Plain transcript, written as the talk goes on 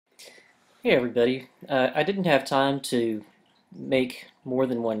Hey everybody. I didn't have time to make more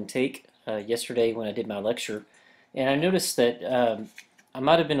than one take yesterday when I did my lecture, and I noticed that I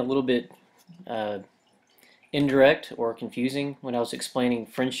might have been a little bit uh, indirect or confusing when I was explaining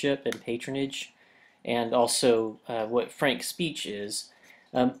friendship and patronage, and also what frank speech is.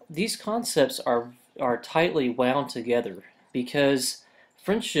 These concepts are tightly wound together because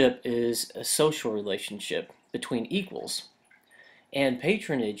friendship is a social relationship between equals. And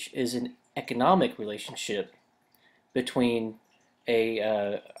patronage is an economic relationship between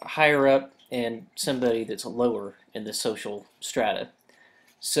a higher up and somebody that's lower in the social strata.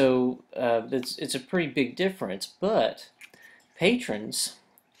 So it's a pretty big difference, but patrons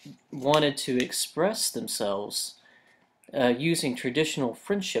wanted to express themselves using traditional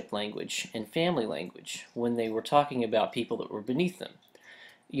friendship language and family language when they were talking about people that were beneath them.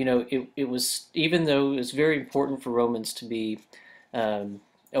 It was, even though it was very important for Romans to be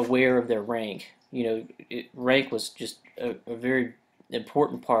aware of their rank. Rank was just a very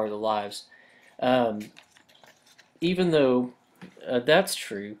important part of the lives. Um, Even though that's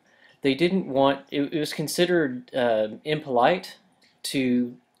true, they didn't want, it was considered impolite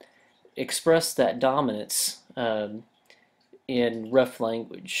to express that dominance in rough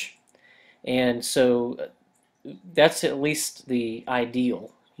language. And so that's at least the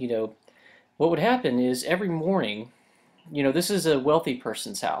ideal. What would happen is every morning, this is a wealthy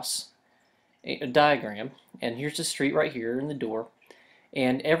person's house, a diagram, and here's the street right here in the door.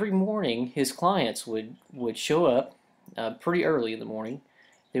 And every morning, his clients would show up pretty early in the morning.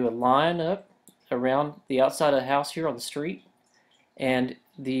 They would line up around the outside of the house here on the street, and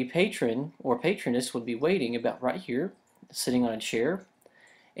the patron or patroness would be waiting about right here, sitting on a chair,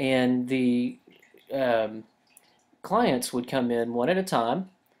 and the um, clients would come in one at a time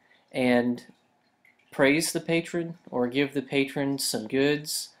and praise the patron or give the patron some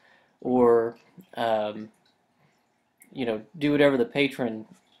goods or um, do whatever the patron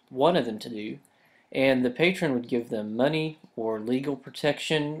wanted them to do. And the patron would give them money or legal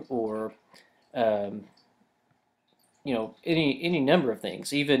protection or um, any number of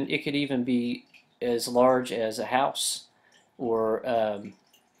things. Even it could even be as large as a house, or and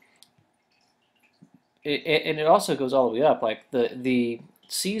it also goes all the way up. Like the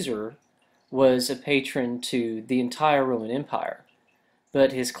Caesar was a patron to the entire Roman Empire,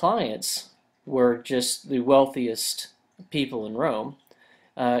 but his clients were just the wealthiest people in Rome,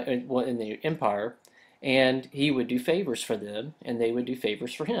 in the empire, and he would do favors for them, and they would do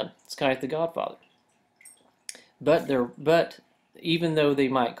favors for him. It's kind of like the Godfather. But even though they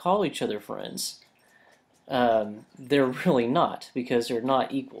might call each other friends, they're really not because they're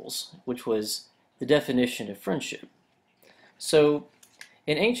not equals, which was the definition of friendship. So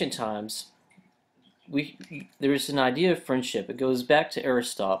in ancient times, there is an idea of friendship. It goes back to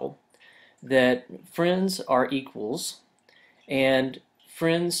Aristotle that friends are equals and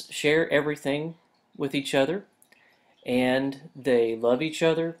friends share everything with each other and they love each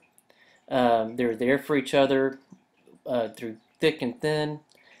other. They're there for each other through thick and thin.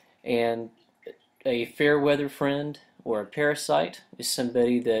 And a fair weather friend or a parasite is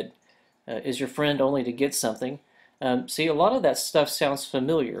somebody that is your friend only to get something. See, a lot of that stuff sounds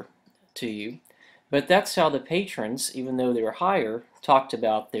familiar to you, but that's how the patrons, even though they were higher, talked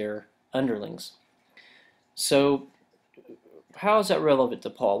about their underlings. So, how is that relevant to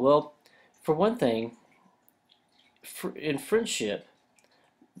Paul? Well, for one thing, in friendship,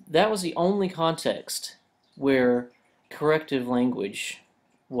 that was the only context where corrective language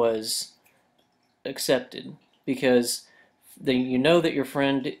was accepted because you know that your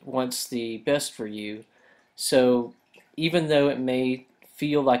friend wants the best for you. So even though it may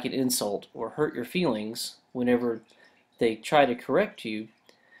feel like an insult or hurt your feelings whenever they try to correct you,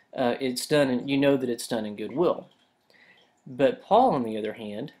 it's done, and you know that it's done in goodwill. But Paul, on the other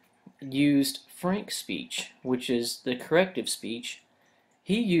hand, used frank speech, which is the corrective speech.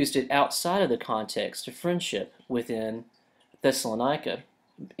 He used it outside of the context of friendship within Thessalonica.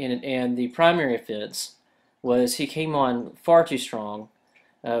 And the primary offense was he came on far too strong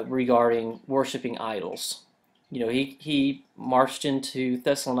regarding worshiping idols. He marched into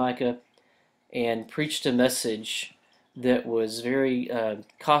Thessalonica and preached a message that was very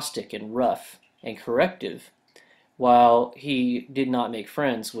caustic and rough and corrective, while he did not make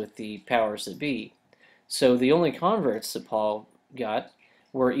friends with the powers that be. So the only converts that Paul got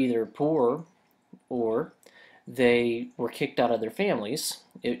were either poor or they were kicked out of their families.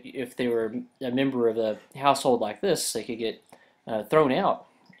 If they were a member of a household like this, they could get thrown out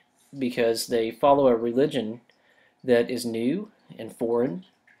because they follow a religion that is new and foreign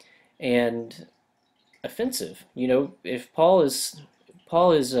and offensive. If Paul is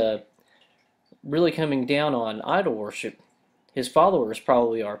really coming down on idol worship, his followers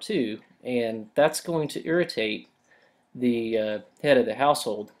probably are too, and that's going to irritate the head of the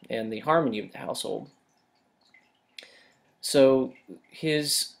household and the harmony of the household. So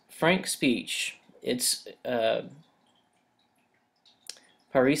his frank speech, it's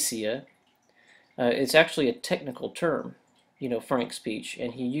parrhesia. It's actually a technical term, frank speech,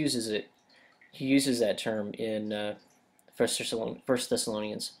 and he uses it. He uses that term in First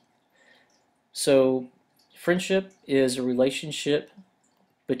Thessalonians. So friendship is a relationship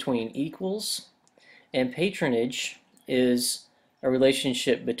between equals, and patronage is a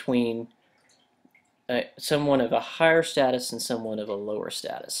relationship between someone of a higher status and someone of a lower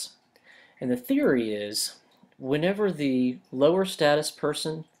status. And the theory is whenever the lower status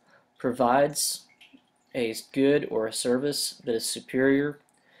person provides a good or a service that is superior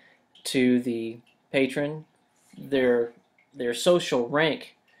to the patron, their social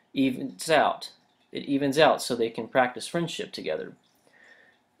rank evens out. It evens out so they can practice friendship together.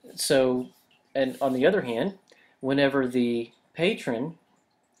 So, and on the other hand, whenever the patron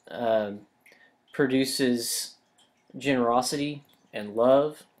um, produces generosity and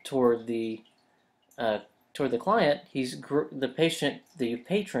love uh, toward the client, the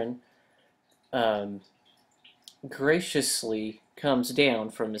patron um, graciously comes down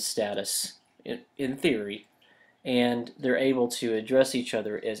from his status in theory, and they're able to address each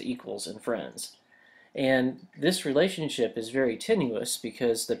other as equals and friends. And this relationship is very tenuous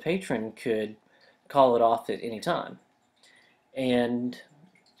because the patron could call it off at any time and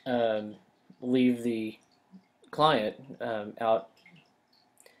um, leave the client out,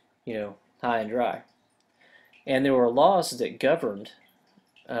 high and dry. And there were laws that governed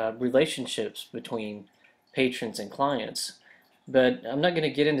relationships between patrons and clients. But I'm not going to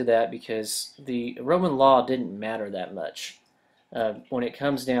get into that because the Roman law didn't matter that much when it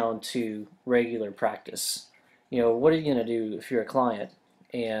comes down to regular practice. What are you going to do if you're a client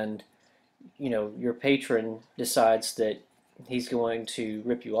and your patron decides that he's going to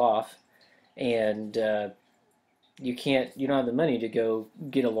rip you off, and you don't have the money to go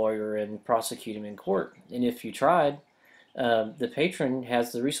get a lawyer and prosecute him in court. And if you tried, the patron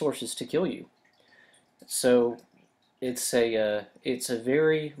has the resources to kill you. So it's a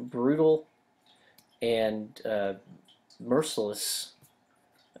very brutal and merciless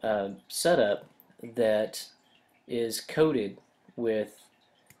setup that is coded with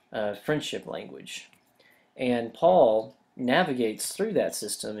friendship language. And Paul navigates through that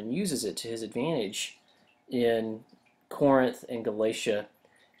system and uses it to his advantage in Corinth and Galatia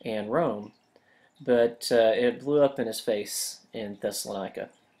and Rome, but it blew up in his face in Thessalonica.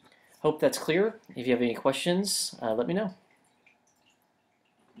 Hope that's clear. If you have any questions, let me know.